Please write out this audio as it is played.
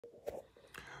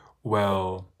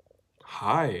Well,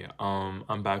 hi.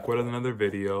 I'm back with another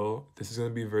video. This is gonna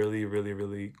be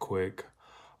really quick.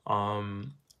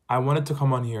 Um, I wanted to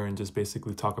come on here and just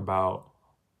basically talk about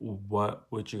what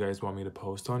would you guys want me to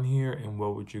post on here and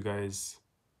what would you guys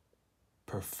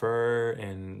prefer,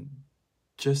 and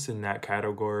just in that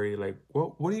category, like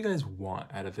what do you guys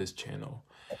want out of this channel?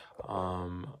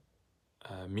 Um,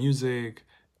 Music,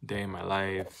 day in my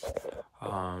life,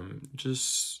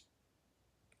 just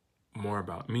more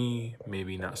about me,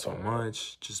 maybe not so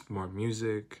much, just more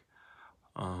music,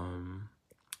 um,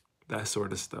 that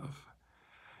sort of stuff.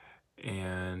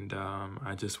 And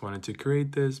I just wanted to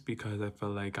create this because I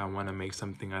feel like I want to make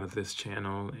something out of this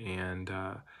channel. And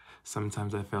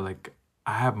sometimes I feel like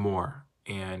I have more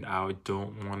and I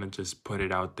don't want to just put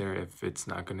it out there if it's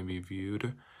not going to be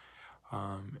viewed.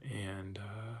 And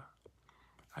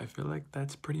I feel like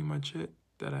that's pretty much it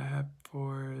that I have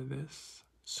for this.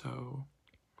 So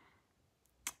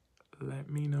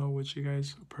let me know what you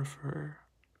guys prefer.